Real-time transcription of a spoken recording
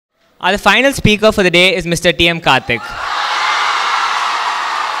The final speaker for the day is Mr. T.M. Karthik.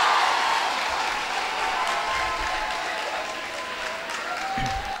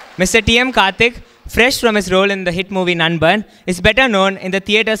 Mr. T.M. Karthik, fresh from his role in the hit movie Nanban, is better known in the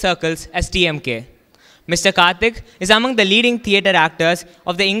theatre circles as TMK. Mr. Karthik is among the leading theatre actors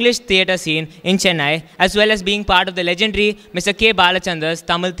of the English theatre scene in Chennai, as well as being part of the legendary Mr. K. Balachandra's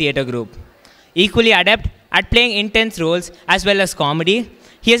Tamil theatre group. Equally adept at playing intense roles as well as comedy,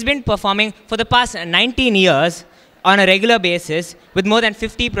 he has been performing for the past 19 years on a regular basis with more than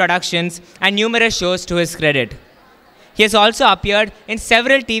 50 productions and numerous shows to his credit. He has also appeared in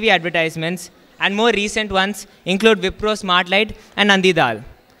several TV advertisements, and more recent ones include Wipro Smartlight and Nandi Dal.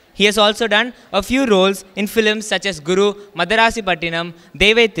 He has also done a few roles in films such as Guru, Madarasi Pattinam,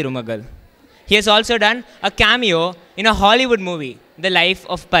 Devai Tirumagal. He has also done a cameo in a Hollywood movie, The Life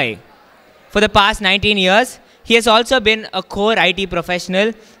of Pi. For the past 19 years, he has also been a core IT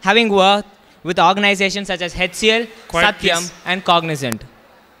professional, having worked with organizations such as HCL, Satyam, and Cognizant.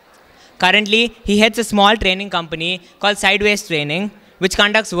 Currently, he heads a small training company called Sideways Training, which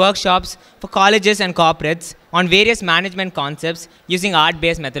conducts workshops for colleges and corporates on various management concepts using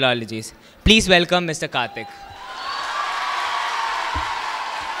art-based methodologies. Please welcome Mr. Karthik.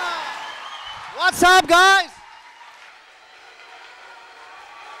 What's up, guys?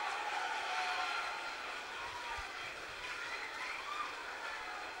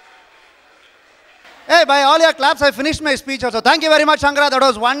 Hey, by all your claps, I finished my speech also. Thank you very much, Sankara. That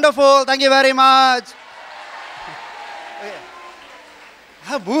was wonderful. Thank you very much.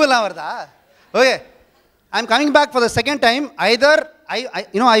 Okay. I'm coming back for the second time. Either,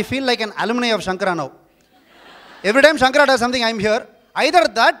 I feel like an alumni of Sankara now. Every time Sankara does something, I'm here. Either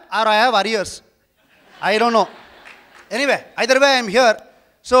that or I have arrears. I don't know. Anyway, either way, I'm here.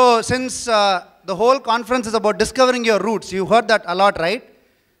 So, since the whole conference is about discovering your roots, you heard that a lot, right?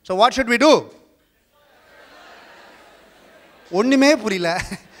 So, what should we do? ஒண்ணுமே புரியல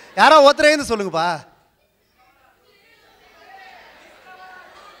யாரோ ஒருத்தரே இருந்து சொல்லுங்கப்பா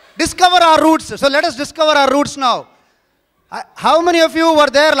Discover our roots. So let us discover our roots now. How many of you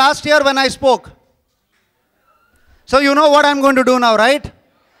were there last year when I spoke? So you know what I'm going to do now, right?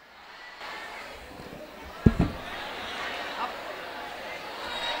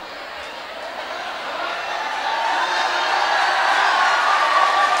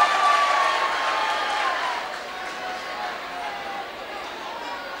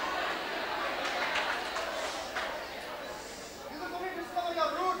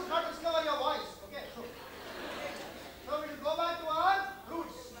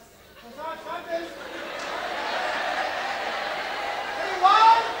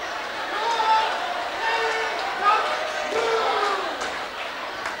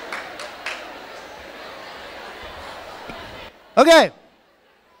 Okay.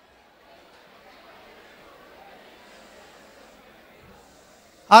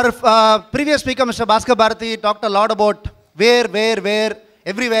 Our previous speaker, Mr. Bhaskar Bharati, talked a lot about where,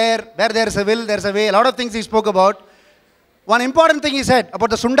 everywhere, where there is a will, there is a way. A lot of things he spoke about. One important thing he said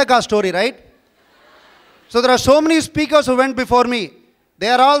about the Sundaka story, right? So there are so many speakers who went before me. They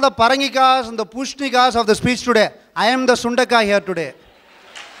are all the Parangikas and the Pushnikas of the speech today. I am the Sundaka here today.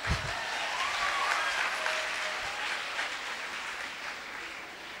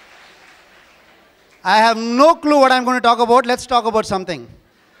 I have no clue what I'm going to talk about. Let's talk about something.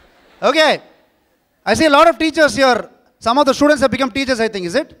 Okay. I see a lot of teachers here. Some of the students have become teachers, I think.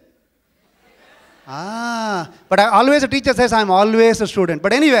 Is it? But a teacher says I'm always a student.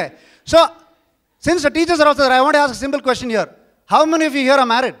 But anyway, so since the teachers are also there, I want to ask a simple question here. How many of you here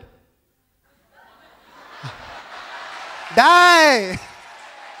are married? Die!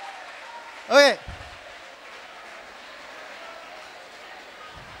 Okay.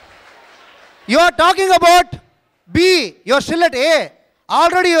 You are talking about B. You are still at A.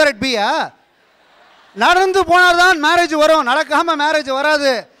 Already you are at B. நடந்து போனாதான் marriage வரும். நடக்காம marriage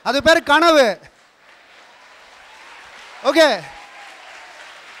வராது. அது பேர் கனவு. Okay.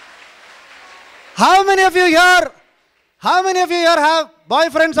 How many of you here have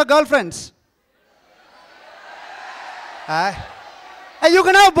boyfriends or girlfriends? You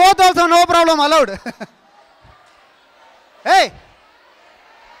can have both also, no problem, allowed. Hey.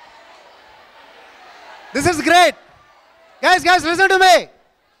 This is great. Guys, listen to me.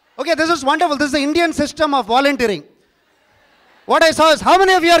 Okay, this is wonderful. This is the Indian system of volunteering. What I saw is, how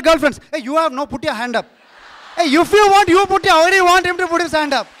many of you are girlfriends? Hey, you have no, put your hand up. Hey, if you want, you put your, I already want him to put his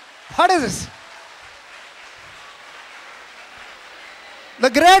hand up. What is this? The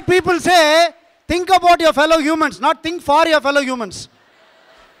great people say, think about your fellow humans, not think for your fellow humans.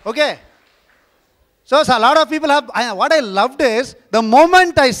 Okay? So a lot of people have, what I loved is, the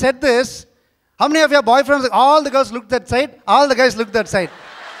moment I said this, how many of your boyfriends, all the girls looked that side, all the guys looked that side.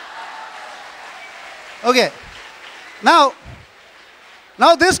 Okay. Now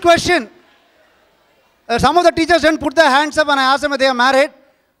this question, some of the teachers didn't put their hands up and I asked them if they are married.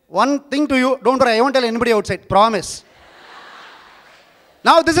 One thing to you, don't worry, I won't tell anybody outside, promise.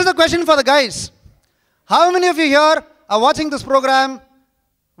 Now this is a question for the guys. How many of you here are watching this program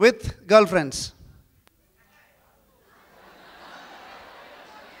with girlfriends?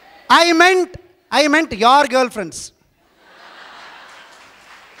 I meant your girlfriends.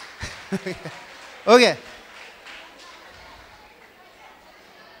 Okay.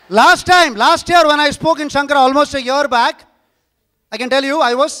 Last year when I spoke in Sankara almost a year back, I can tell you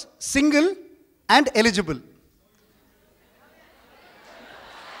I was single and eligible.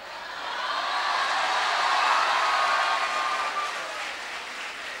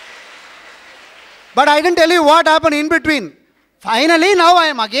 But I didn't tell you what happened in between. Finally, now I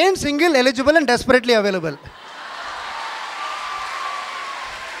am again single, eligible and desperately available.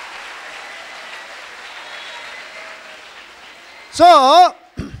 So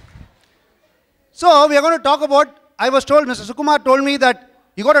we are going to talk about, I was told, Mr. Sukumar told me that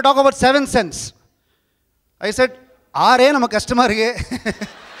you got to talk about 7 sense. I said, "Are nama customer ge."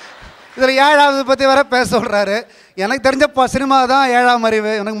 Idhar ஏழாவது பத்தி வர பேச சொல்றாரு. எனக்கு தெரிஞ்ச cinema தான் ஏழாம்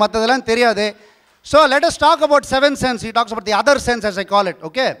அறிவு. எனக்கு மத்ததெல்லாம் தெரியாது. So let us talk about 7 sense. He talks about the other sense, as I call it.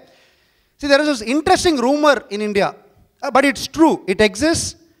 Okay. See, there is this interesting rumor in India, but it's true. It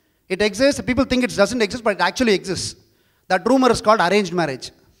exists. It exists. People think it doesn't exist, but it actually exists. That rumor is called arranged marriage.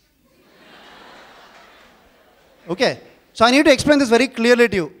 Okay. So I need to explain this very clearly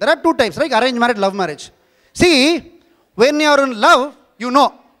to you. There are 2 types, right? Arranged marriage, love marriage. See, when you are in love, you know.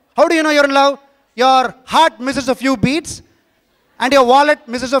 How do you know you're in love? Your heart misses a few beats and your wallet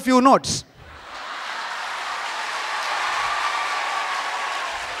misses a few notes.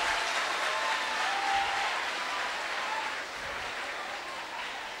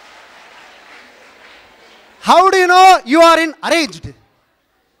 How do you know you are in arranged?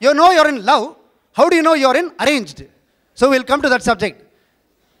 You know you're in love. How do you know you're in arranged? So we'll come to that subject.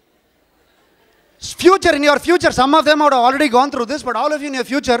 Future, in your future, some of them have already gone through this, but all of you in your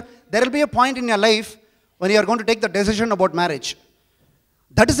future, there will be a point in your life when you are going to take the decision about marriage.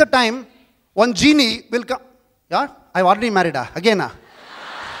 That is the time one genie will come. Yeah, I've already married her. Again.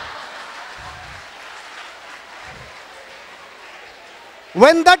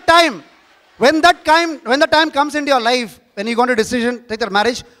 When the time comes into your life, when you're going to take the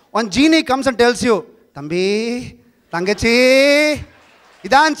marriage, one genie comes and tells you, "Tambi, Tangachi,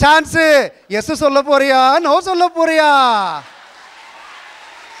 idan chance, yes solla poriya, no solla poriya."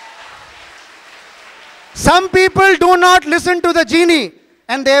 Some people do not listen to the genie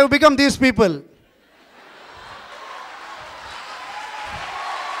and they have become these people.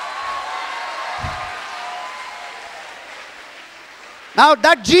 Now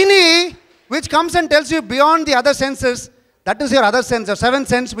that genie which comes and tells you beyond the other senses, that is your other sense, your 7th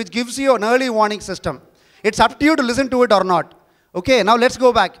sense, which gives you an early warning system. It's up to you to listen to it or not. Okay, now let's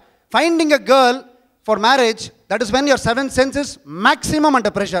go back. Finding a girl for marriage, that is when your 7th sense is maximum under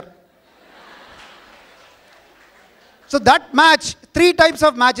pressure. So that match, 3 types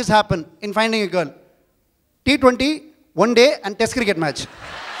of matches happen in finding a girl. T20, one day, and test cricket match.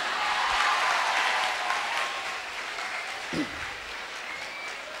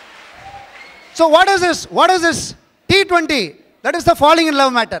 So what is this? What is this? T20. That is the falling in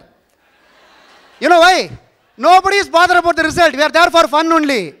love matter. You know why? Nobody is bothered about the result. We are there for fun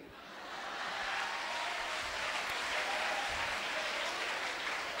only.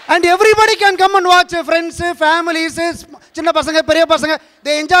 And everybody can come and watch. Friends, families, chinna pasanga, periya pasanga.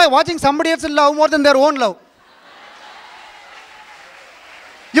 They enjoy watching somebody else's love more than their own love.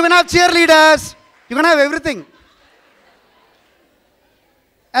 You can have cheerleaders. You can have everything.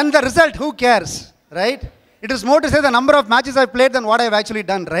 And the result, who cares, right? It is more to say the number of matches I've played than what I've actually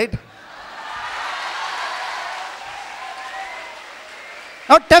done, right?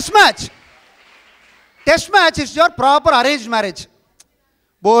 Now, test match. Test match is your proper arranged marriage.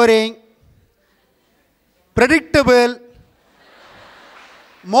 Boring, predictable,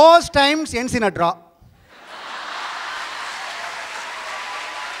 most times ends in a draw.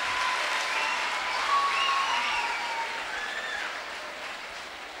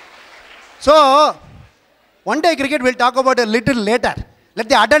 So, one day cricket we'll talk about a little later. Let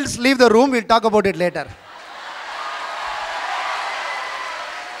the adults leave the room, we'll talk about it later.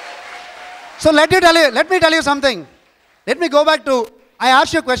 So let me tell you something. Let me go back to, I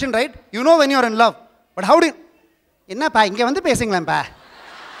asked you a question, right? You know when you're in love. But how do you, enna pa, inge vandu pesingala pa.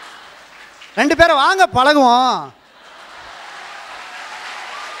 ரெண்டு பேரும் வாங்க பழகுவோம்.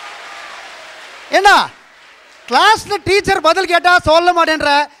 என்ன கிளாஸ்ல teacher பதில் கேட்டா சொல்ல மாட்டேன்ற,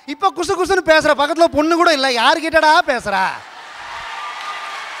 இப்ப குசு குசுன்னு பேசுற, பக்கத்துல பொண்ணு கூட இல்ல, யாரு கேட்டடா பேசுற?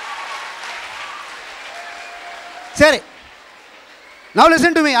 சரி, now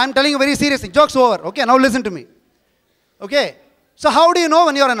listen to me, I am telling you very seriously, jokes over, okay? Now listen to me, okay? So how do you know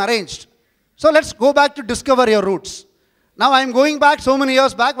when you are unarranged? So let's go back to discover your roots. Now I am going back so many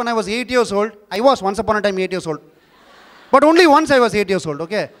years back when I was 8 years old. I was once upon a time 8 years old, but only once I was 8 years old,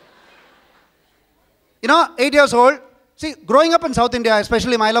 okay? You know, 8 years old, see, growing up in South India,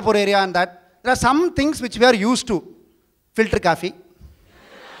 especially Mylapore area and that, there are some things which we are used to. Filter coffee,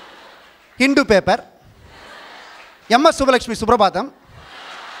 Hindu paper, MS Subbalakshmi Suprabhatam,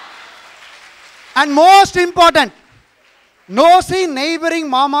 and most important, nosy neighboring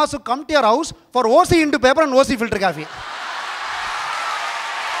mamas who come to your house for OC Hindu paper and OC filter coffee.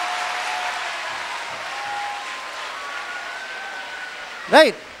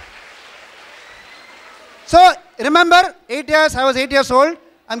 Right? So, remember, 8 years, I was 8 years old,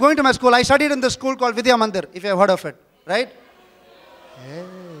 I'm going to my school. I studied in the school called Vidya Mandir, if you have heard of it, right?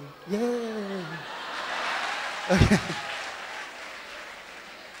 Yeah. Okay.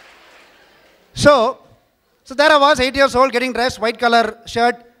 So there I was, 8 years old, getting dressed, white color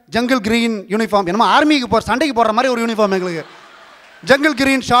shirt, jungle green uniform. You know, army ku por Sunday ku porra mari or uniform engalukku. Jungle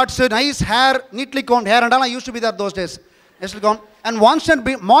green shorts, nice hair, neatly combed hair, and all I used to be there those days. Neatly combed, and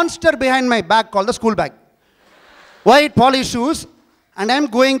monster behind my back called the school bag. White polished shoes, and I am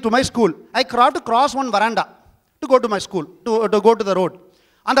going to my school. I have to cross one veranda to go to my school, to go to the road.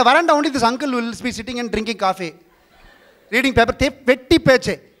 On the veranda only this uncle will be sitting and drinking coffee, reading paper. Vetti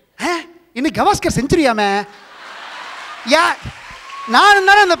peche. Huh? In the Gavaskar century, man. Yeah. நான்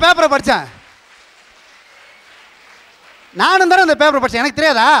தானே அந்த பேப்பரை படித்தேன். நானும் தானே அந்த பேப்பரை படித்தேன். எனக்கு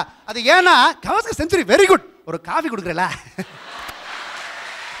தெரியாதா? அது ஏன்னா கவாஸ்கர் செஞ்சுரி வெரி குட், ஒரு காஃபி கொடுக்குறல,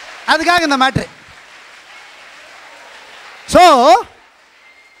 அதுக்காக இந்த matter. So,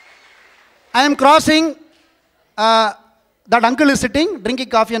 I am crossing, that uncle is sitting, drinking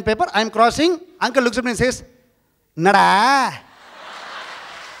coffee and paper. I am crossing, uncle looks at me and says, Nada.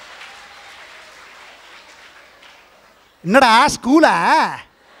 Nada, school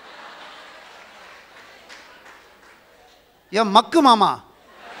Ya makku mama.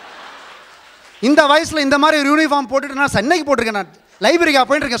 இந்த வயசுல இந்த மாதிரி ஒரு uniform போட்டுட்டு நான் சென்னைக்கு போட்டுருக்கேன், நான் லைப்ரரிக்கு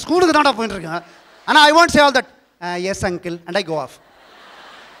போயிட்டு இருக்கேன், ஸ்கூலுக்கு தான்டா போயிட்டு இருக்கேன். ஆனா I won't say all that. Yes uncle, and I go off.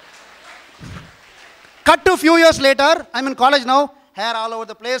 Cut to few years later, I'm in college now, hair all over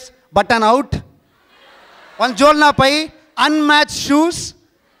the place, button out, one jolna pai, unmatched shoes,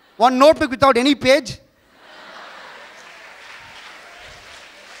 one notebook without any page,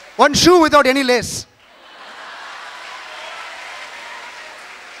 one shoe without any lace.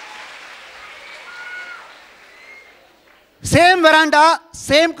 Same veranda,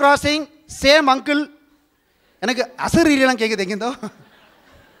 same crossing, same uncle. எனக்கு அசரீரியெல்லாம் கேட்குது எங்கேருந்தோ.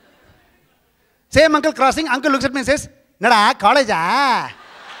 Same uncle crossing, uncle looks at me and says, என்னடா காலேஜா?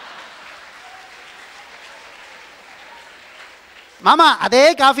 மாமா அதே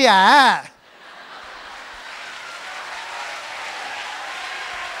காஃபியா?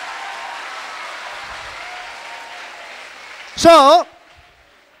 So,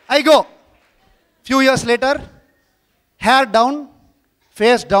 I go. Few years later, hair down,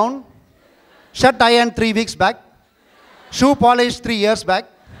 face down, shirt ironed 3 weeks back, shoe polished 3 years back,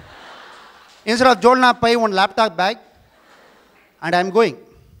 instead of jolna pai, one laptop bag, and I am going.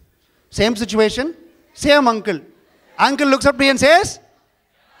 Same situation, same uncle. Uncle looks at me and says,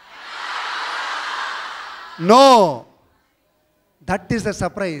 no. That is the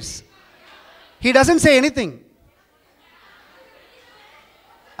surprise. He doesn't say anything.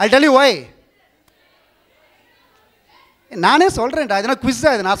 I'll tell you why. நானே சொல்றேன்டா, இதெல்லாம் quiz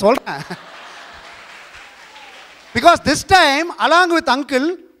இது, நான் சொல்றேன். Because this time, along with uncle,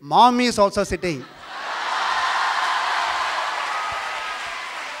 mommy is also sitting.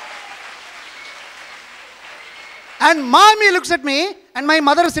 And mommy looks at me, and my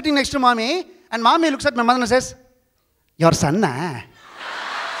mother is sitting next to mommy, and mommy looks at my mother and says, your son,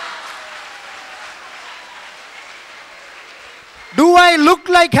 Do I look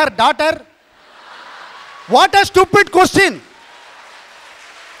like her daughter? What a stupid question.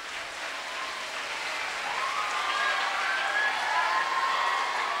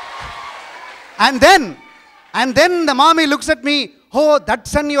 And then the mommy looks at me, oh, that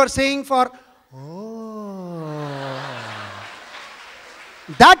son you are saying for, oh.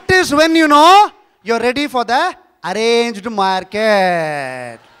 That is when you know you're ready for the arranged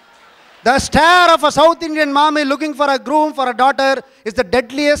market. The stare of a South Indian mommy looking for a groom for a daughter is the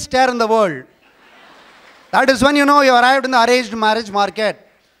deadliest stare in the world. That is when you know you arrived in the arranged marriage market.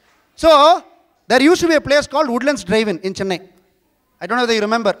 So, there used to be a place called Woodlands Drive-In in Chennai. I don't know whether you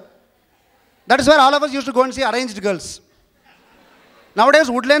remember. That is where all of us used to go and see arranged girls. Nowadays,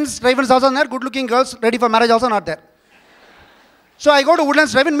 Woodlands Drive-In is also there. Good-looking girls ready for marriage also not there. So I go to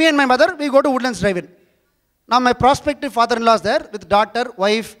Woodlands Drive-In. Me and my mother, we go to Woodlands Drive-In. Now my prospective father-in-law is there with daughter,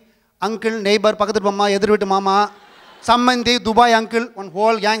 wife, uncle, neighbor, Pakathur Mama, Edurvitu Mama, Sammanthi, Dubai uncle, one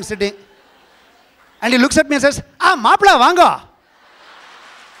whole gang sitting. And he looks at me and says, Maapla, vanga.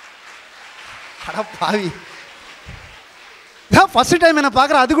 Ada pavi. The first time in a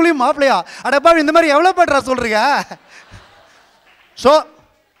pakra, adukuli maaplaya. Ada pavi, indha mari evlo padra solriga. So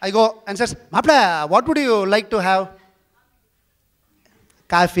I go and says, Maapla, what would you like to have?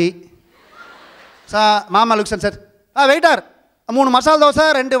 Coffee. So Mama looks and says, waiter, 3 masala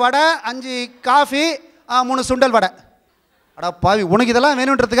dosa, 2 vada, 5 coffee, 3 sundal vada. Ada pavi, unakku idella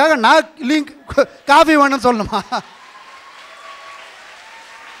venundradhukaga na link coffee venum solnuma.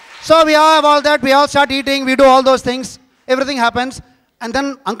 So we have all that, we all start eating, we do all those things, everything happens, and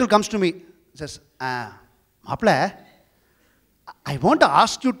then uncle comes to me, says, Maapla, I want to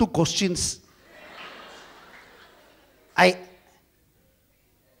ask you 2 questions.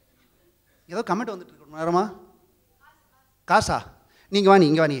 ஏதோ comment வந்துட்டு இருக்கு நேரமா காசா நீங்க வாணி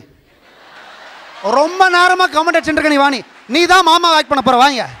இங்க வாணி ரொம்ப நேரமா comment அடிச்சிட்டு இருக்க நீ வாணி நீ தான் மாமா வாக் பண்ண போற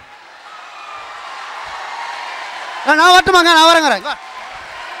வாங்க நான் வரட்டுமாங்க நான் வரேங்க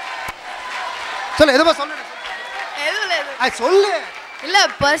சொல்லு எதுவா சொல்லு சொல்லு இல்ல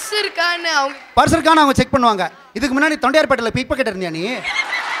பர்ஸ் இருக்கான்னு அவங்க செக் பண்ணுவாங்க இதுக்கு முன்னாடி தொண்டையார்பேட்டையில பிக் பாக்கெட் இருந்தியா நீ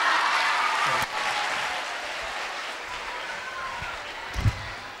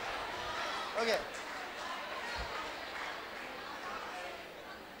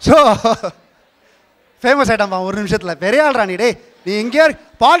So, famous item ஒரு நிமிஷத்துல பெரிய ஆள்ரா நீ டேய் நீ எங்க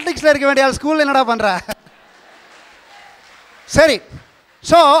பாலிடிக்ஸ்ல இருக்க வேண்டிய ஆள் ஸ்கூல்ல என்னடா பண்ற சரி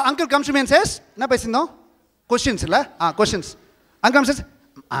so uncle comes to me and says என்ன பேசினோம் questions இல்ல questions uncle comes and says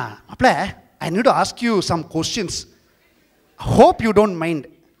மாப்ள I need to ask you some questions hope you don't mind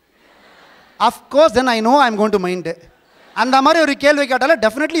of course then I know I'm going to mind அந்த மாதிரி ஒரு கேள்வி கேட்டால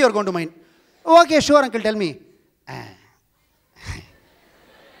definitely you are going to mind okay sure uncle tell me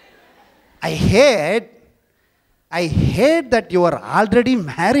I hate that you are already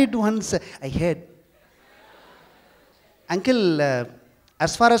married once. I hate. Uncle,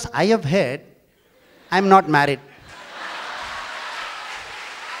 as far as I have heard, I am not married.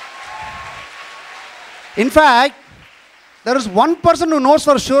 In fact, there is one person who knows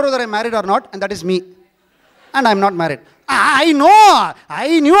for sure whether I am married or not, and that is me. And I am not married. I know.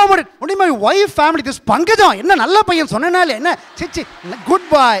 I knew about it. Only my wife family, this Pankajam, enna nalla paiyan sonnanaale enna chichi good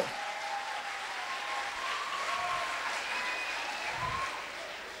boy.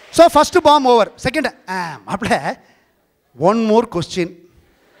 So first bomb over. Second, one more question.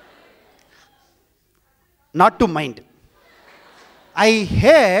 Not to mind. I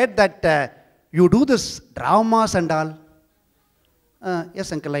heard that you do this dramas and all.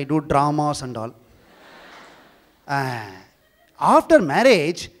 Yes, uncle, I do dramas and all. After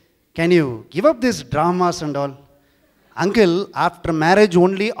marriage, can you give up these dramas and all? Uncle, after marriage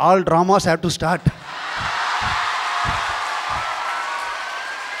only all dramas have to start.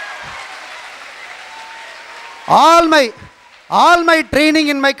 All my training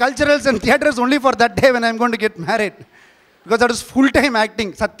in my culturals and theatres only for that day when I am going to get married. Because that is full-time acting.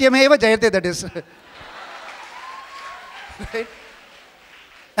 Satyameva Jayate, that is. Right?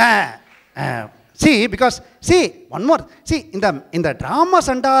 See, one more. See, in the dramas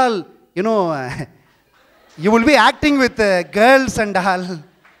and all, you know, you will be acting with girls and all.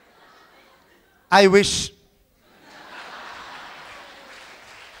 I wish.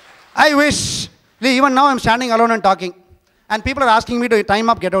 Even now I'm standing alone and talking. And people are asking me to time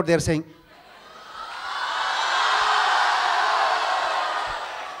up, get out, they're saying.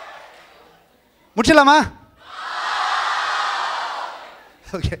 Muchilama?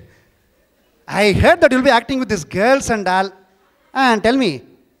 Okay. I heard that you'll be acting with these girls and all. And tell me,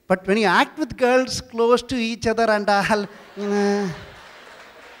 but when you act with girls close to each other and all,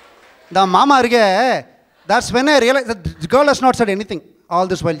 the mama arge, that's when I realized that the girl has not said anything all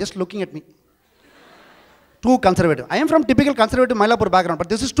this while, just looking at me. Too conservative. I am from typical conservative Mylapore background, but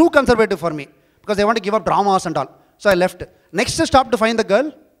this is too conservative for me because they want to give up dramas and all. So I left. Next stop to find the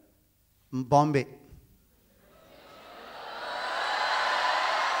girl, Bombay.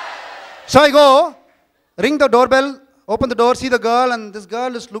 So I go, ring the doorbell, open the door, see the girl, and this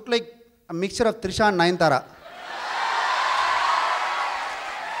girl is look like a mixture of Trisha and Nayanthara.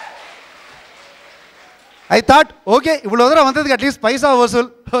 I thought, okay, at least paisa vasul.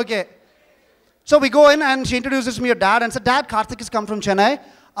 Okay. So we go in and she introduces me her dad and said, Dad, Karthik has come from Chennai.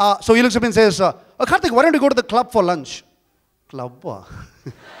 So he looks up and says, Karthik, why don't you go to the club for lunch? Club?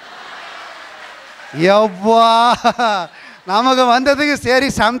 Yabba. Namaga vandadhiki seri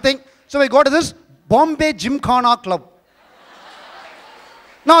something. So we go to this Bombay Gymkhana Club.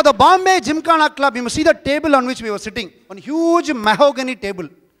 Now the Bombay Gymkhana Club, you must see the table on which we were sitting. One huge mahogany table.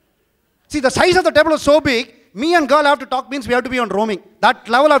 See, the size of the table was so big, me and girl have to talk means we have to be on roaming. That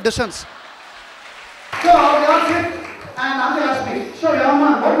level of distance. So we all sit and uncle asked me, so young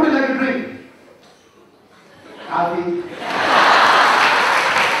man, what would you like to drink? Coffee.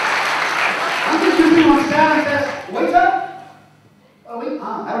 Uncle gives me one stand and says, waiter. Oh wait, I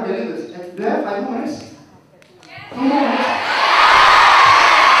have to tell you this. Do you have 5 more minutes? Yes. 2 more minutes.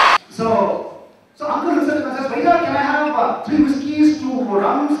 So uncle looks at me and says, waiter, can I have 3 whiskeys, 2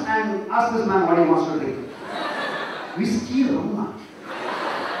 rums, and ask this man what he wants to drink. Whiskey, rum.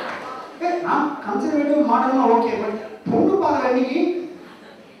 Hey, I'm conservative, modern, okay, but பொண்ணு பார்க்குற அன்னைக்கு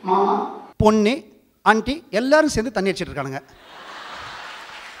மாமா பொண்ணு aunty எல்லாரும் சேர்ந்து தண்ணி அடிச்சிட்டு இருக்கானுங்க.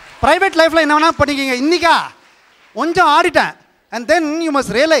 பிரைவேட் லைஃப்ல என்ன வேணா பண்ணிக்கிங்க. இன்னைக்கா கொஞ்சம் ஆடிட்டேன். And then you must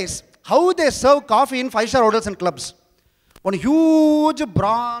realize how they serve coffee in 5-star hotels and clubs. One huge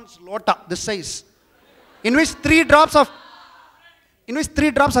bronze lota this size, in which 3 drops of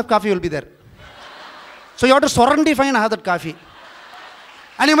coffee will be there. So you have to surrendify and have that coffee.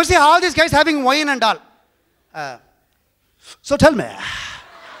 And you must see all these guys having wine and all. So tell me,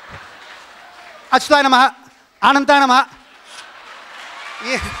 Achyutaya Namaha, Anantaya Namaha.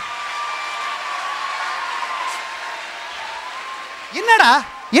 என்னடா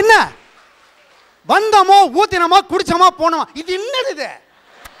என்ன வந்தமோ ஊத்தினமோ குடிச்சமோ போனோமா இது என்னது இது?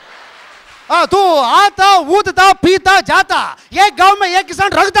 तू आता ऊदता पीता जाता एक गांव में एक किसान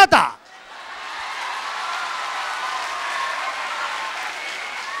रखता था.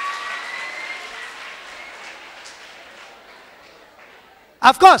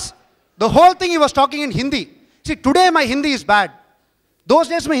 Of course, the whole thing he was talking in Hindi. See, today my Hindi is bad. Those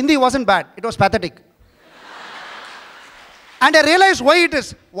days my Hindi wasn't bad. It was pathetic. And I realized why it is.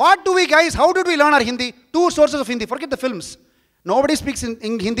 What do we guys, how did we learn our Hindi? 2 sources of Hindi. Forget the films. Nobody speaks in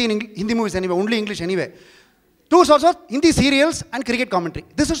Hindi in Hindi movies anyway, only English anyway. 2 sources, Hindi serials and cricket commentary.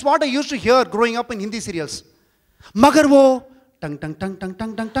 This is what I used to hear growing up in Hindi serials. Magar wo, tang tang tang tang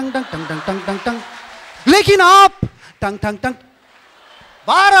tang tang tang tang tang tang tang tang tang. Lekin aap, tang tang tang.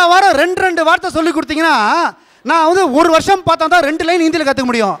 வார வாரம் 2 வார்த்தை சொல்லி கொடுத்தீங்கன்னா நான் வந்து 1 வருஷம் பார்த்தா தான் 2 லைன் ஹிந்தியில் கற்றுக்க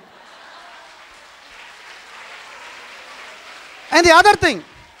முடியும். And the other thing,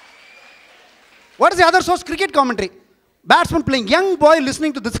 what is the other source? Cricket commentary. Batsman playing, young boy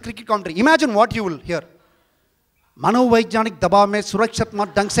listening to this cricket commentary. Imagine what you will hear. मनोवैज्ञानिक दबाव में सुरक्षित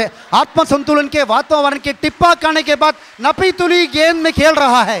ढंग से आत्म संतुलन के वातावरण के टिप्पा करने के बाद नपी तुली गेंद में खेल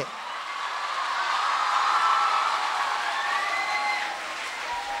रहा है.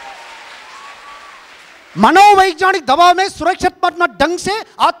 मनोवैज्ञानिक दबाव में सुरक्षित ढंग से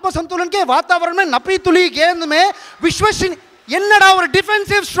आत्म संतुलन के वातावरण में नपी तुली गेंद में विश्वसनीय என்னடா ஒரு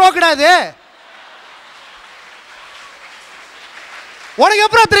டிஃபென்சிவ் ஸ்ட்ரோக்டா இது? உனக்கு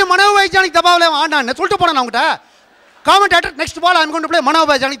எப்பறம் தெரியும் मनोवैज्ञानिक दबावல ஆடான்னு சொல்லிட்டு போறேன் நான் உங்ககிட்ட. commentator next ball I am going to play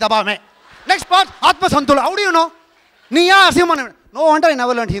मनोवैज्ञानिक दबाव में, next ball आत्म संतुलन. how do you know? நீ யா அசியமான. no wonder I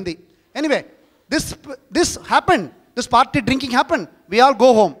never learned Hindi. Anyway, this happened, this party drinking happened. We all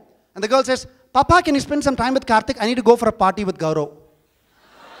go home and the girl says, Papa, can you spend some time with Karthik? I need to go for a party with Gaurav.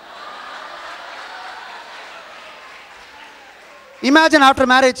 Imagine after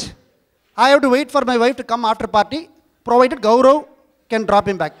marriage, I have to wait for my wife to come after party, provided Gaurav can drop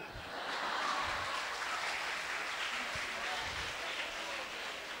him back.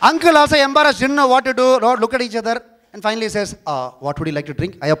 Uncle also embarrassed, didn't know what to do, look at each other, and finally says, what would you like to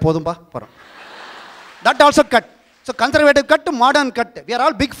drink? I have podumba. That also cut. So conservative cut to modern cut. We are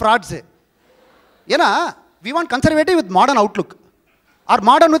all big frauds. We want conservative with modern outlook, or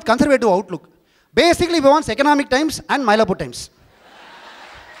modern with conservative outlook. Basically, we want economic times and Mylapore times.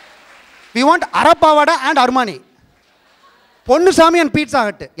 We want Arapavada and Armani. Ponnusami and Pizza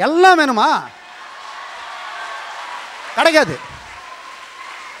Hut. Yalla menuma. Kadagadu.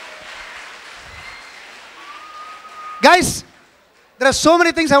 Guys, there are so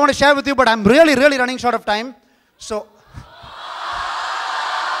many things I want to share with you, but I'm really running short of time. So,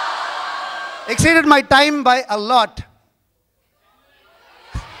 exceeded my time by a lot.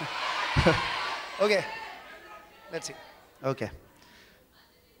 Okay. Let's see. Okay.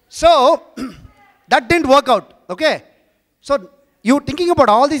 So, that didn't work out. Okay. So, you thinking about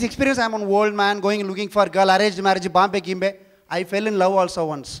all these experiences, I'm an old man, going and looking for a girl, arranged marriage, Bombay, Kimbe. I fell in love also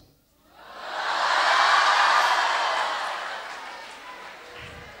once.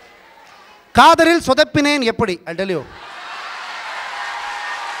 Kadaril Sodappinen Yeppadi. I'll tell you.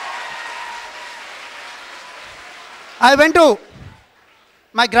 I went to,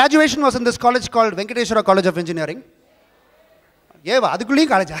 my graduation was in this college called Venkateshwara College of Engineering. Yeva, adukuli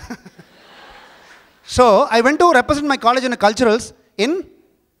college. So, I went to represent my college in a culturals in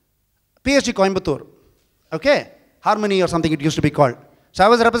PSG Coimbatore. Okay? Harmony or something it used to be called. So, I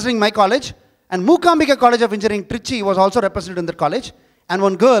was representing my college, and Mookambika College of Engineering, Trichy, was also represented in that college. And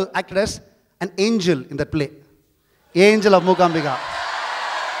one girl acted as an angel in that play. Angel of Mookambika.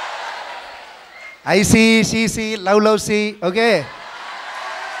 I see, she see, love, see. Okay?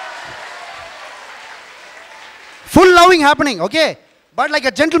 Full loving happening. Okay? But like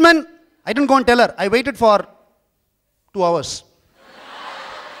a gentleman, I didn't go and tell her. I waited for 2 hours.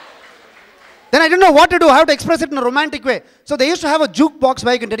 Then I didn't know what to do, how to express it in a romantic way. So they used to have a jukebox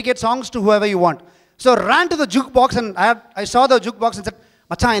where you can dedicate songs to whoever you want. So I ran to the jukebox and I saw the jukebox and said,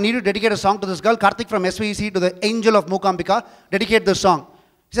 Macha, I need to dedicate a song to this girl, Karthik from SVEC, to the angel of Mookambika. Dedicate this song.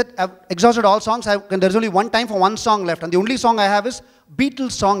 He said, I've exhausted all songs. There's only one time for one song left. And the only song I have is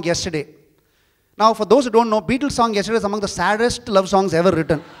Beatles' song Yesterday. Now, for those who don't know, Beatles' song Yesterday is among the saddest love songs ever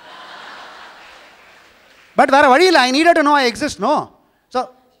written. But I needed to know I exist, no? So,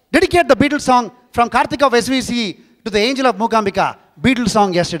 dedicate the Beatles song from Karthik of SVC to the angel of Mookambika. Beatles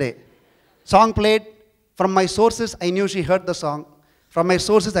song Yesterday. Song played. From my sources, I knew she heard the song. From my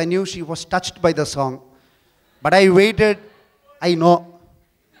sources, I knew she was touched by the song. But I waited. I know.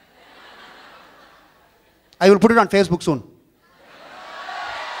 I will put it on Facebook soon.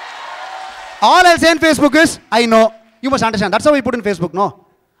 All I'll say on Facebook is, I know. You must understand. That's how we put in Facebook, no?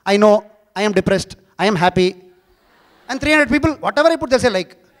 I know. I am depressed. I am happy. And 300 people, whatever I put, they say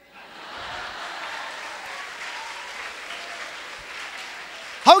like.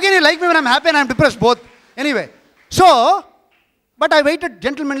 How can you like me when I'm happy and I'm depressed? Both. Anyway. So, but I waited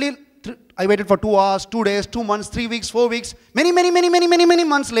gentlemanly. I waited for 2 hours, 2 days, 2 months, 3 weeks, 4 weeks. Many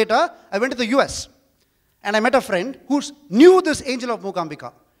months later, I went to the US. And I met a friend who knew this angel of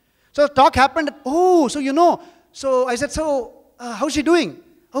Mookambika. So talk happened. Oh, so you know. So I said, so how's she doing?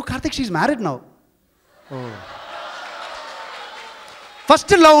 Oh, Karthik, she's married now. Oh.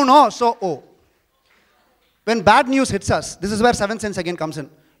 First love, no? So, oh. When bad news hits us, this is where seventh sense again comes in.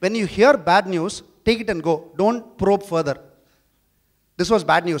 When you hear bad news, take it and go. Don't probe further. This was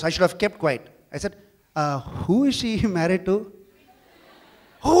bad news. I should have kept quiet. I said, who is she married to?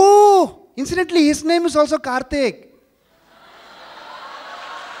 Oh! Incidentally, his name is also Karthik.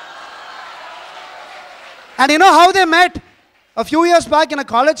 And you know how they met? A few years back in a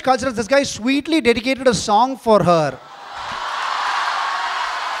college culture, this guy sweetly dedicated a song for her.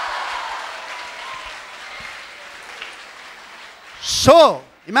 So,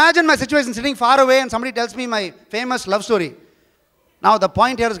 imagine my situation sitting far away and somebody tells me my famous love story. Now, the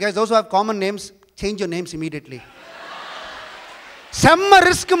point here is, guys, those who have common names, change your names immediately. Semma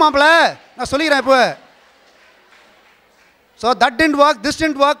risk, maapla. Na solliren ipo. So that didn't work, this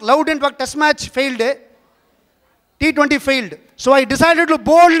didn't work, love didn't work, test match failed. T20 failed. So I decided to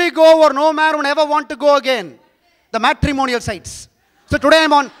boldly go over no man would ever want to go again. The matrimonial sites. So today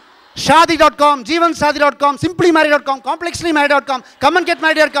I'm on Shadi.com, JeevanShadi.com, SimplyMarried.com, ComplexlyMarried.com,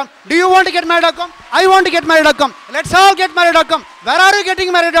 ComeAndGetMarried.com. Do you want to get married.com? I want to get married.com. Let's all get married.com. Where are you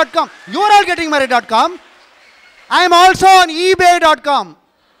getting married.com? You are all getting married.com. I am also on eBay.com.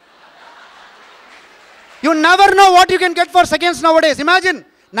 You never know what you can get for seconds nowadays. Imagine,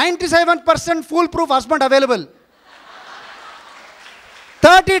 97% foolproof husband available.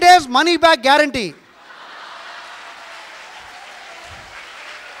 30 days money back guarantee.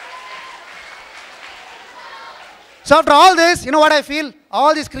 So after all this, you know what I feel?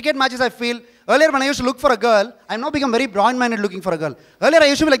 All these cricket matches I feel. Earlier when I used to look for a girl, I've now become very broad-minded looking for a girl. Earlier I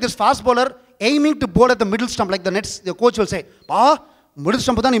used to be like this fast bowler, aiming to bowl at the middle stump, like the nets, the coach will say, "Pa, middle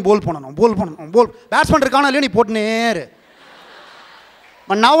stump thaan nee bowl pananum, bowl. Batsman irukana illaya nee potne."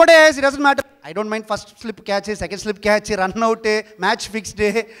 But nowadays it doesn't matter. I don't mind first slip catch, second slip catch, run out, match fixed,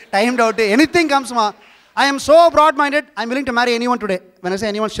 timed out, anything comes ma. I am so broad-minded, I'm willing to marry anyone today. When I say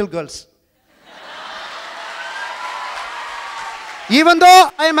anyone, still girls. Even though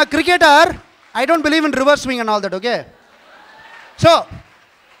I am a cricketer, I don't believe in reverse swing and all that, okay? So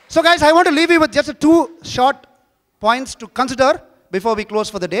guys, I want to leave you with just 2 short points to consider before we close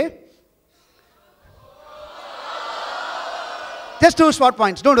for the day. Just 2 short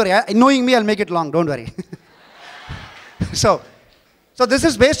points, don't worry. Knowing me, I'll make it long, don't worry. So this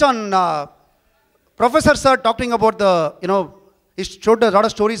is based on Professor Sir talking about the, he showed a lot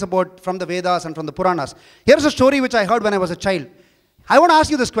of stories about from the Vedas and from the Puranas. Here's a story which I heard when I was a child. I want to ask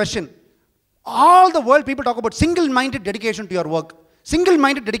you this question. All the world people talk about single-minded dedication to your work.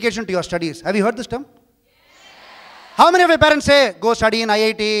 Single-minded dedication to your studies. Have you heard this term? How many of your parents say, go study in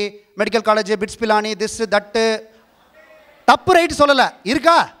IIT, medical college, BITS Pilani, this, that? Tappu right solala.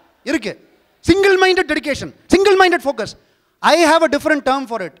 Irka? Irke. Single-minded dedication. Single-minded focus. I have a different term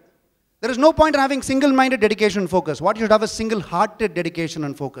for it. There is no point in having single-minded dedication and focus. What you should have is single-hearted dedication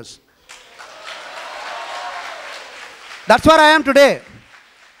and focus. That's where I am today.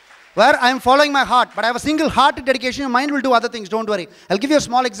 Where I am following my heart. But I have a single-hearted dedication. Your mind will do other things. Don't worry. I'll give you a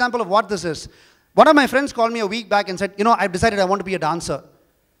small example of what this is. One of my friends called me a week back and said, you know, I've decided I want to be a dancer.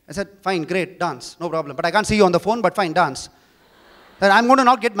 I said, fine, great, dance. No problem. But I can't see you on the phone, but fine, dance. Then I'm going to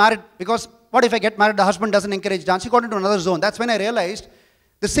not get married because what if I get married, the husband doesn't encourage dance? He got into another zone. That's when I realized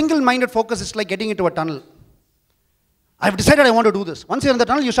the single-minded focus is like getting into a tunnel. I've decided I want to do this. Once you're in the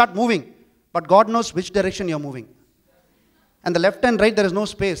tunnel, you start moving. But God knows which direction you're moving. And the left and right, there is no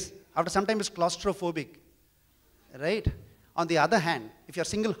space. After some time, it's claustrophobic. Right? On the other hand, if you're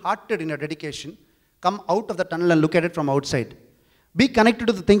single-hearted in your dedication, come out of the tunnel and look at it from outside. Be connected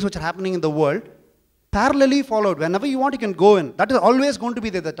to the things which are happening in the world. Parallelly followed. Whenever you want, you can go in. That is always going to be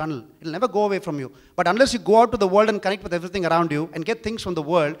there, the tunnel. It will never go away from you. But unless you go out to the world and connect with everything around you and get things from the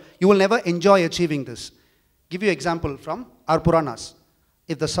world, you will never enjoy achieving this. Give you an example from our Puranas.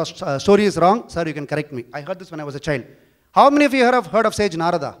 If the story is wrong, sir, you can correct me. I heard this when I was a child. How many of you have heard of sage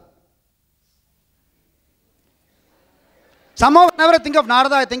Narada? Somehow, whenever I think of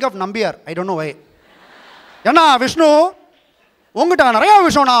Narada, I think of Nambiyar. I don't know why. Yana, Vishnu, ungita nariya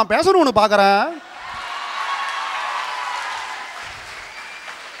Vishnu na pesanunu paakaren.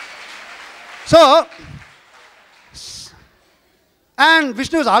 So, and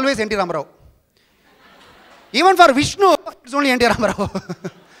Vishnu is always N.T. Ramarao. Even for Vishnu, it's only N.T.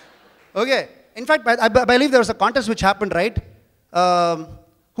 Ramarao. Okay. In fact, I believe there was a contest which happened, right?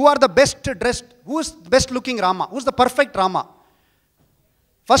 Who are the best dressed, who is the best looking Rama? Who is the perfect Rama?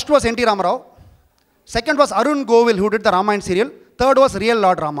 First was N.T. Ramarao. Second was Arun Govil, who did the Ramayana serial. Third was real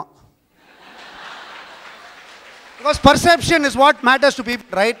Lord Rama. Because perception is what matters to people,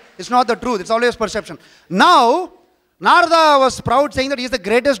 right? It's not the truth. It's always perception. Now, Narada was proud saying that he is the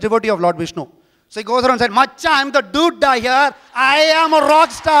greatest devotee of Lord Vishnu. So he goes around and said, Macha, I'm the dude here. I am a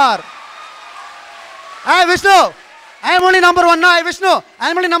rock star. Hey, Vishnu. I am only number one now. Hey, Vishnu. I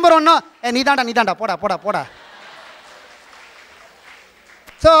am only number one now. Hey, Nidanda. Poda.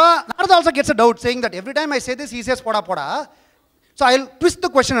 So, Narada also gets a doubt saying that every time I say this, he says poda. So I'll twist the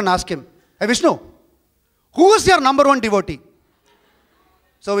question and ask him, hey, Vishnu. Who is your number one devotee?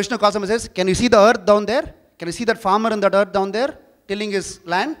 So Vishnu calls him and says, can you see the earth down there? Can you see that farmer in that earth down there, tilling his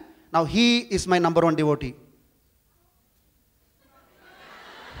land? Now he is my number one devotee.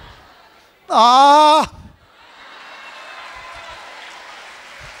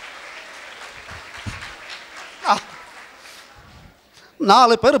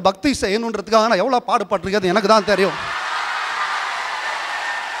 நாலு பேர் பக்தி செய்யணுன்றதுக்காக நான் எவ்வளோ பாடுபட்டிருக்கிறது எனக்கு தான் தெரியும்.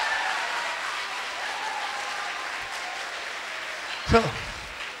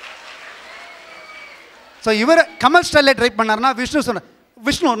 So இவர் கமல் ஸ்டைலில் ட்ரை பண்ணார்னா விஷ்ணு சொன்ன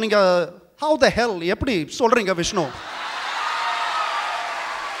விஷ்ணு நீங்கள் how the hell எப்படி சொல்கிறீங்க Vishnu?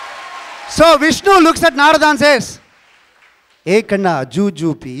 So Vishnu looks at Narada and says, "Hey kanna,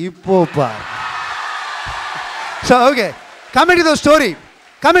 jujupi, ipopa." So okay, coming to the story.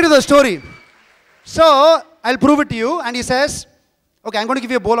 So I'll prove it to you. And he says, okay, I'm going to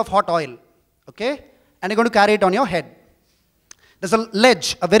give you a bowl of hot oil, okay, and you're going to carry it on your head. There's a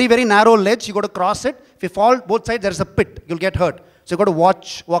ledge, a very, very narrow ledge. You got to cross it. If you fall both sides, there's a pit. You'll get hurt. So you got to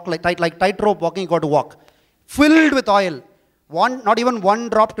walk like tightrope walking. You got to walk, filled with oil. Not even one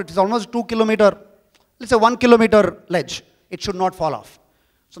drop. It is almost 2 kilometer. Let's say 1 kilometer ledge. It should not fall off.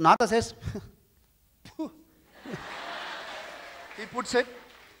 So Narada says, he puts it,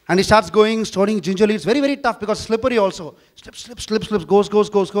 and he starts going, starting gingerly. It's very, very tough because slippery also. Slips,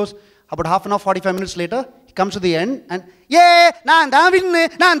 goes. About half an hour, 45 minutes later, he comes to the end, and yeah, naan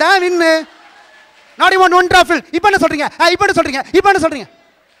vinne. Not even one drop filled. Ipa solringa.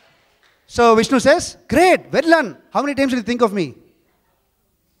 So Vishnu says, great, well done. How many times did you think of me?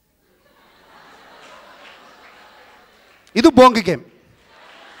 Idu bongi game.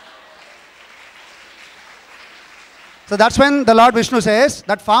 So that's when the Lord Vishnu says,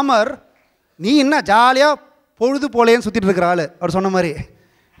 that farmer, nee inna jaliya பொழுது போலேன்னு சுத்திட்டு இருக்கிற ஆளு அவர் சொன்ன மாதிரி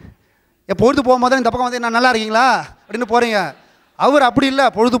பொழுது போகும்போது இந்த பக்கம் வந்து என்ன நல்லா இருக்கீங்களா அப்படின்னு போறீங்க அவர் அப்படி இல்லை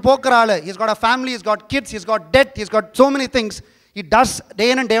பொழுது போக்குற ஆளு. He's got a family, he's got kids, he's got debt, he's got so many things. He does day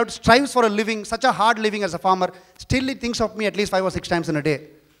in and day out, strives for a living, such a hard living as a farmer. Still he thinks of me at least 5 or 6 times in a day.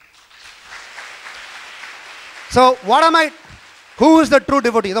 So what am I? Who is the true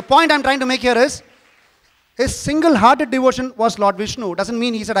devotee? The point I'm trying to make here is His single-hearted devotion was Lord Vishnu. Doesn't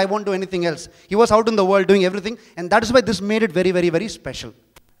mean he said, I won't do anything else. He was out in the world doing everything, and that is why this made it very, very, very special.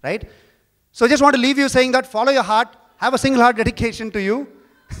 Right? So I just want to leave you saying that follow your heart, have a single-heart dedication to you.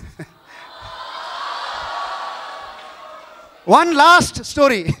 One last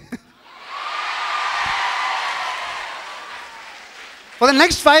story. For the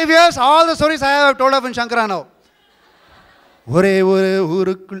next 5 years, all the stories I have told of in Sankara now.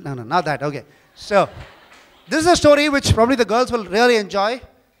 No, not that. Okay. So, this is a story which probably the girls will really enjoy.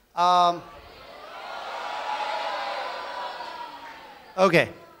 Okay.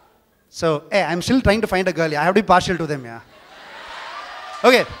 So, hey, I'm still trying to find a girl. I have to be partial to them, yeah.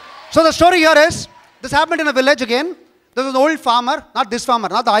 Okay. So, the story here is, this happened in a village again. There was an old farmer, not this farmer,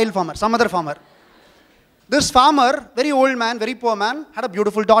 not the oil farmer, some other farmer. This farmer, very old man, very poor man, had a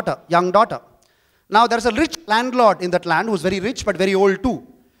beautiful daughter, young daughter. Now, there's a rich landlord in that land who's very rich but very old too.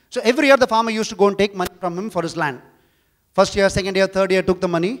 So, every year the farmer used to go and take money from him for his land. First year, second year, third year took the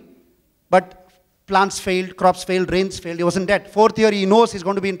money, but plants failed, crops failed, rains failed, he was in debt. Fourth year, he knows he's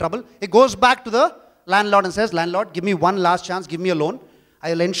going to be in trouble. He goes back to the landlord and says, landlord, give me one last chance, give me a loan.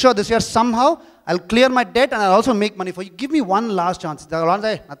 I'll ensure this year somehow I'll clear my debt and I'll also make money for you. Give me one last chance. The landlord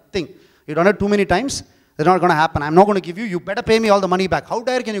says, nothing. You done it too many times. It's not going to happen. I'm not going to give you. You better pay me all the money back. How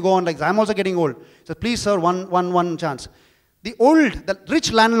dare can you go on like this? I'm also getting old. He says, please, sir, one chance. The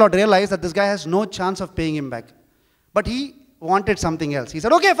rich landlord realized that this guy has no chance of paying him back. But he wanted something else. He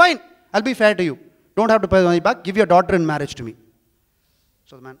said, okay, fine. I'll be fair to you. Don't have to pay the money back. Give your daughter in marriage to me.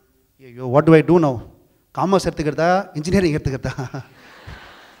 So the man, what do I do now? Commerce engineering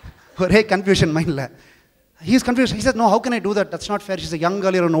confusion mind. He's confused. He says, no, how can I do that? That's not fair. She's a young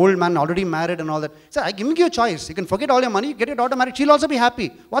girl, you're an old man, already married and all that. He said, I give you a choice. You can forget all your money, get your daughter married. She'll also be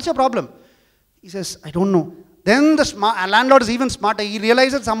happy. What's your problem? He says, I don't know. Then the landlord is even smarter. He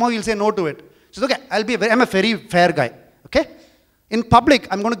realizes somehow he'll say no to it. He says, okay, I'm a very fair guy. Okay? In public,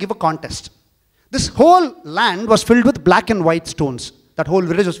 I'm going to give a contest. This whole land was filled with black and white stones. That whole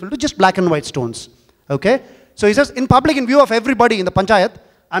village was filled with just black and white stones. Okay? So he says, in public, in view of everybody in the panchayat,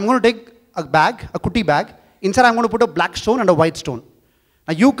 I'm going to take a bag, a kuti bag. Inside, I'm going to put a black stone and a white stone.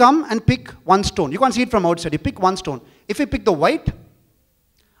 Now, you come and pick one stone. You can't see it from outside. You pick one stone. If you pick the white,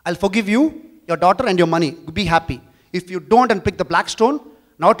 I'll forgive you, your daughter, and your money. Be happy. If you don't and pick the black stone,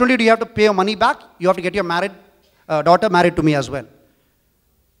 not only do you have to pay your money back, you have to get your daughter married to me as well.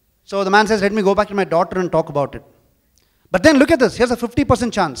 So the man says, let me go back to my daughter and talk about it. But then look at this. Here's a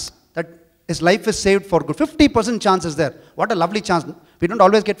 50% chance that his life is saved for good. 50% chance is there. What a lovely chance. We don't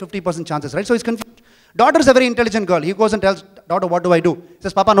always get 50% chances, right? So he's confused. Daughter is a very intelligent girl. He goes and tells daughter, what do I do? He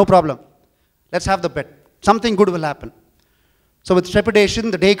says, Papa, no problem. Let's have the bet. Something good will happen. So with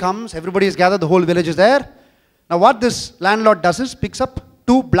trepidation, the day comes. Everybody is gathered. The whole village is there. Now what this landlord does is picks up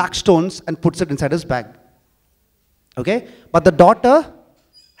 2 black stones and puts it inside his bag. Okay? But the daughter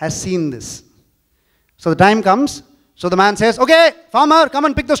has seen this. So the time comes. So the man says, okay, farmer, come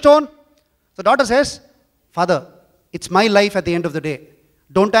and pick the stone. The daughter says, Father, it's my life at the end of the day.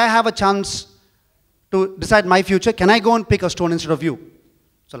 Don't I have a chance to decide my future? Can I go and pick a stone instead of you?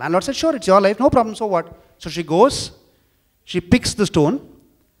 So landlord said, sure, it's your life, no problem, so what? So she goes, she picks the stone,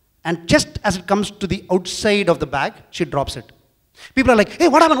 and just as it comes to the outside of the bag, she drops it. People are like, hey,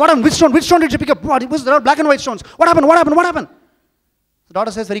 what happened, what happened, which stone did she pick up? What? There are black and white stones. What happened, what happened, what happened? The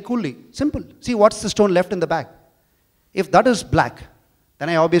daughter says very coolly, simple, see what's the stone left in the bag. If that is black, then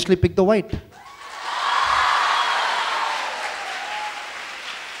I obviously pick the white.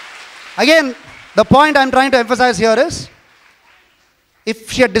 Again, the point I'm trying to emphasize here is, if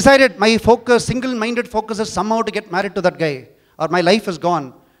she had decided my focus, single-minded focus is somehow to get married to that guy, or my life is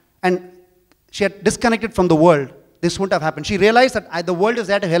gone, and she had disconnected from the world, this wouldn't have happened. She realized that the world is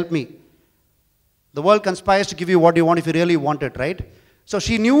there to help me. The world conspires to give you what you want if you really want it, right? So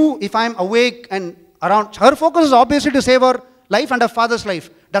she knew if I'm awake and around, her focus is obviously to save her life and her father's life.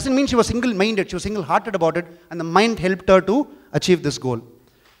 Doesn't mean she was single-minded, she was single-hearted about it, and the mind helped her to achieve this goal.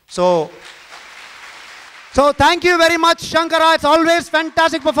 So thank you very much, Sankara. It's always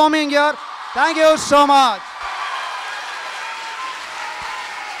fantastic performing here. Thank you so much.